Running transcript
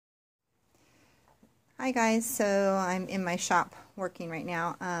Hi guys, so I'm in my shop working right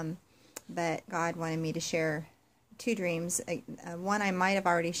now, but God wanted me to share two dreams. One I might have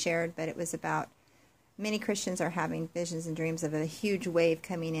already shared, but it was about many Christians are having visions and dreams of a huge wave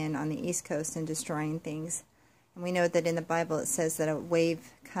coming in on the East Coast and destroying things. And we know that in the Bible it says that a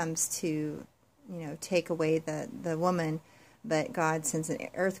wave comes to, take away the woman, but God sends an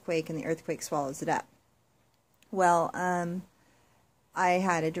earthquake and the earthquake swallows it up. Well, I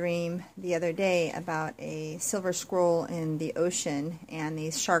had a dream the other day about a silver scroll in the ocean, and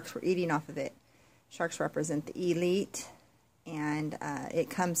these sharks were eating off of it. Sharks represent the elite, and it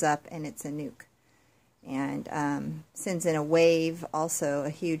comes up and it's a nuke. And sends in a wave, also a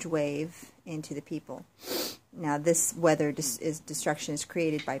huge wave, into the people. Now this weather destruction is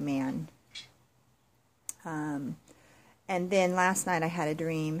created by man. And then last night I had a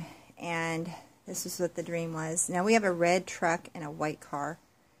dream, and this is what the dream was. Now we have a red truck and a white car,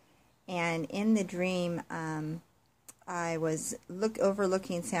 and in the dream I was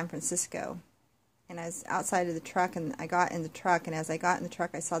overlooking San Francisco, and I was outside of the truck, and I got in the truck, and as I got in the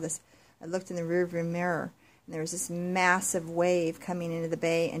truck I saw this. I looked in the rearview mirror, and there was this massive wave coming into the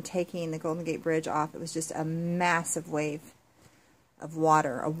bay and taking the Golden Gate Bridge off. It was just a massive wave of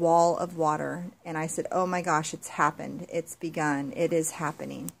water, a wall of water, and I said, oh my gosh, it's happened, it's begun, it is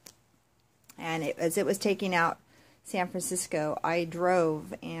happening. And as it was taking out San Francisco, I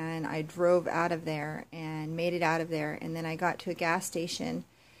drove out of there and made it out of there. And then I got to a gas station,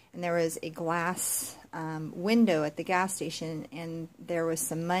 and there was a glass window at the gas station, and there was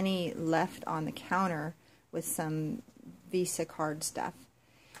some money left on the counter with some Visa card stuff.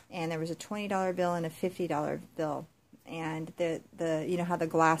 And there was a $20 bill and a $50 bill. And the you know how the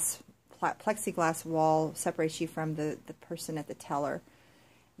plexiglass wall separates you from the person at the teller,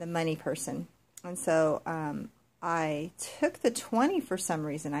 the money person. And so I took the 20 for some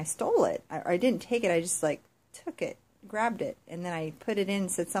reason. I stole it. I didn't take it. I just took it, grabbed it, and then I put it in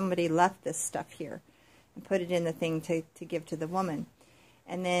and said somebody left this stuff here, and put it in the thing to give to the woman.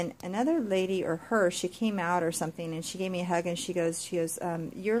 And then another lady, or her, she came out or something, and she gave me a hug, and she goes,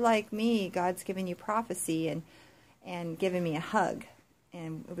 you're like me. God's given you prophecy, and giving me a hug.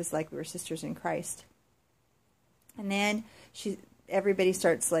 And it was like we were sisters in Christ. And then everybody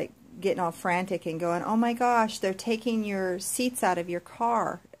starts getting all frantic and going, oh my gosh, they're taking your seats out of your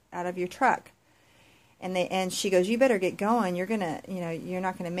car, out of your truck. And she goes, you better get going. You're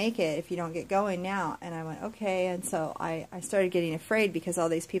not gonna make it if you don't get going now. And I went, okay. And so I started getting afraid because all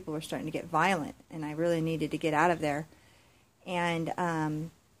these people were starting to get violent, and I really needed to get out of there. And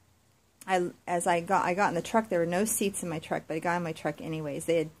I got in the truck, there were no seats in my truck, but I got in my truck anyways.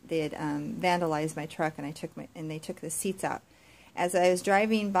 They had vandalized my truck, and they took the seats out. As I was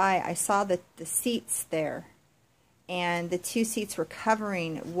driving by, I saw the seats there, and the two seats were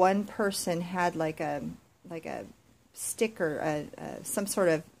covering. One person had like a stick or some sort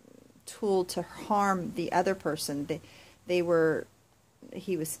of tool to harm the other person. He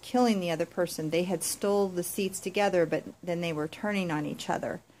was killing the other person. They had stole the seats together, but then they were turning on each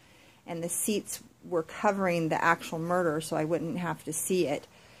other. And the seats were covering the actual murder, so I wouldn't have to see it.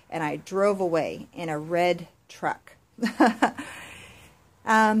 And I drove away in a red truck.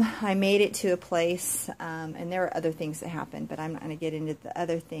 I made it to a place, and there were other things that happened, but I'm not going to get into the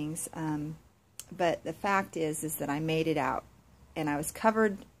other things. But the fact is that I made it out, and I was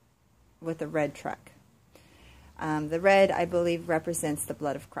covered with a red truck. The red, I believe, represents the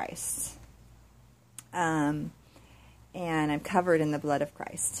blood of Christ. And I'm covered in the blood of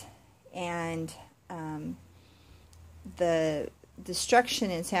Christ. And the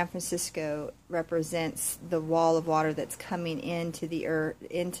destruction in San Francisco represents the wall of water that's coming into the earth,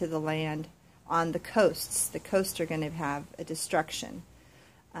 into the land on the coasts. The coasts are going to have a destruction.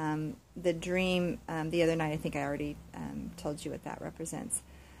 The dream the other night, I think I already told you what that represents.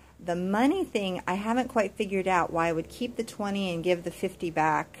 The money thing, I haven't quite figured out why I would keep the 20 and give the 50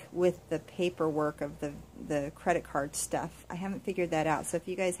 back with the paperwork of the credit card stuff. I haven't figured that out. So if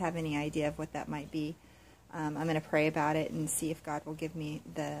you guys have any idea of what that might be, I'm going to pray about it and see if God will give me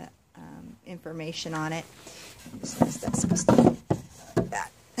the information on it. That's supposed to be like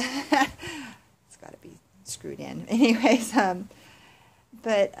that. It's got to be screwed in. Anyways,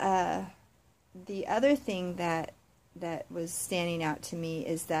 but the other thing that was standing out to me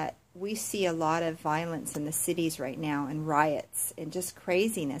is that we see a lot of violence in the cities right now, and riots and just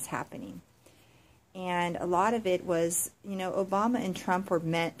craziness happening. And a lot of it was, Obama and Trump were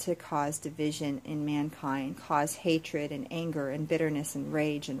meant to cause division in mankind, cause hatred and anger and bitterness and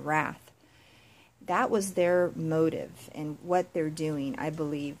rage and wrath. That was their motive and what they're doing, I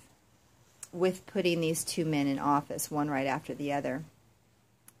believe, with putting these two men in office, one right after the other.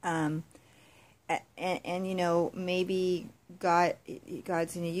 and you know, maybe God's going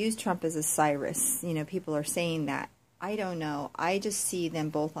to use Trump as a Cyrus. You know, people are saying that. I don't know. I just see them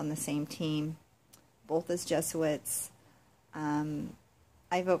both on the same team, both as Jesuits.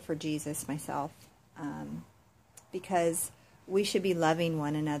 I vote for Jesus myself, because we should be loving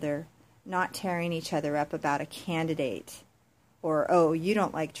one another, not tearing each other up about a candidate, or, oh, you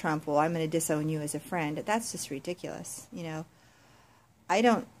don't like Trump, well, I'm going to disown you as a friend. That's just ridiculous. You know, I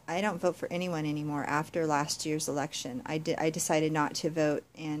don't vote for anyone anymore after last year's election. I decided not to vote,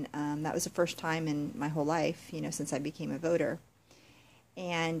 and that was the first time in my whole life, you know, since I became a voter.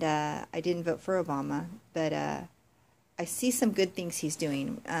 And I didn't vote for Obama, but I see some good things he's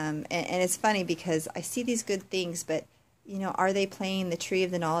doing. And it's funny because I see these good things, but, you know, are they playing the tree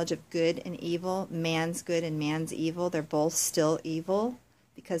of the knowledge of good and evil, man's good and man's evil? They're both still evil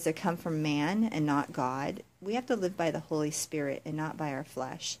because they come from man and not God. We have to live by the Holy Spirit and not by our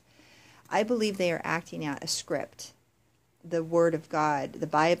flesh. I believe they are acting out a script, the Word of God, the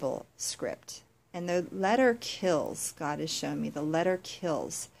Bible script. And the letter kills, God has shown me. The letter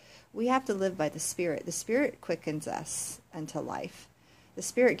kills. We have to live by the Spirit. The Spirit quickens us unto life. The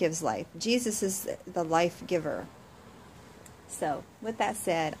Spirit gives life. Jesus is the life giver. So, with that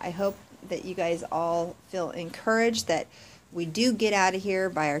said, I hope that you guys all feel encouraged that we do get out of here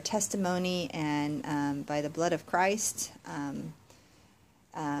by our testimony and by the blood of Christ,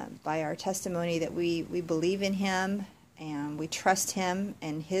 by our testimony that we believe in Him and we trust Him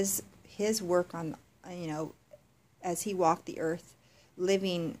and His work on, you know, as He walked the earth,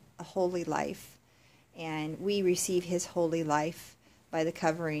 living a holy life, and we receive His holy life by the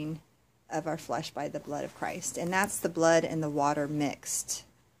covering of our flesh by the blood of Christ. And that's the blood and the water mixed,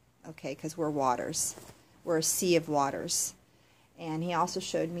 okay, because we're waters. We're a sea of waters. And He also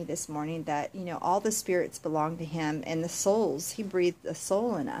showed me this morning that, you know, all the spirits belong to Him, and the souls, He breathed a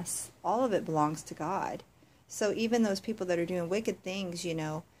soul in us. All of it belongs to God. So even those people that are doing wicked things, you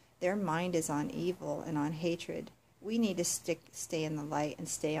know, their mind is on evil and on hatred. We need to stay in the light and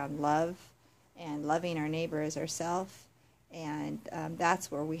stay on love and loving our neighbor as ourselves. And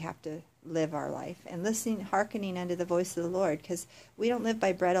that's where we have to live our life. And listening, hearkening unto the voice of the Lord, because we don't live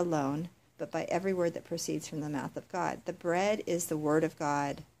by bread alone, but by every word that proceeds from the mouth of God. The bread is the Word of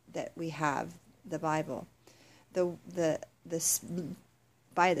God that we have, the Bible. By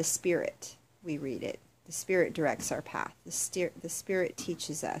the Spirit we read it. The Spirit directs our path. The Spirit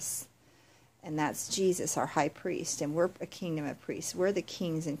teaches us. And that's Jesus, our high priest. And we're a kingdom of priests. We're the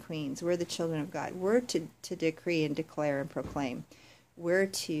kings and queens. We're the children of God. We're to decree and declare and proclaim. We're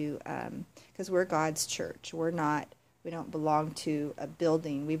to, because we're God's church. We don't belong to a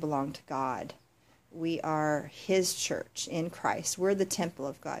building. We belong to God. We are His church in Christ. We're the temple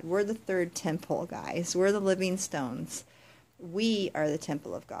of God. We're the third temple, guys. We're the living stones. We are the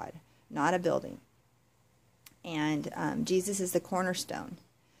temple of God, not a building. And Jesus is the cornerstone.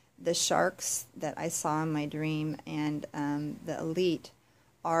 The sharks that I saw in my dream and the elite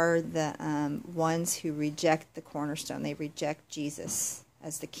are the ones who reject the cornerstone. They reject Jesus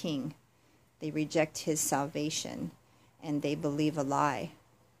as the King. They reject His salvation, and they believe a lie.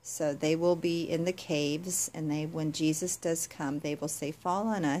 So they will be in the caves, and when Jesus does come, they will say, "Fall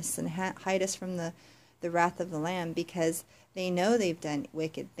on us and hide us from the wrath of the Lamb," because they know they've done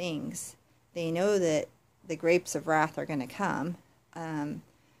wicked things. They know that the grapes of wrath are going to come,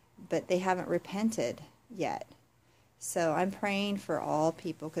 but they haven't repented yet. So I'm praying for all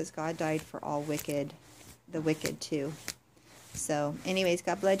people, because God died for all the wicked too. So anyways,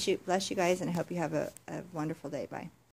 God bless you guys, and I hope you have a wonderful day. Bye.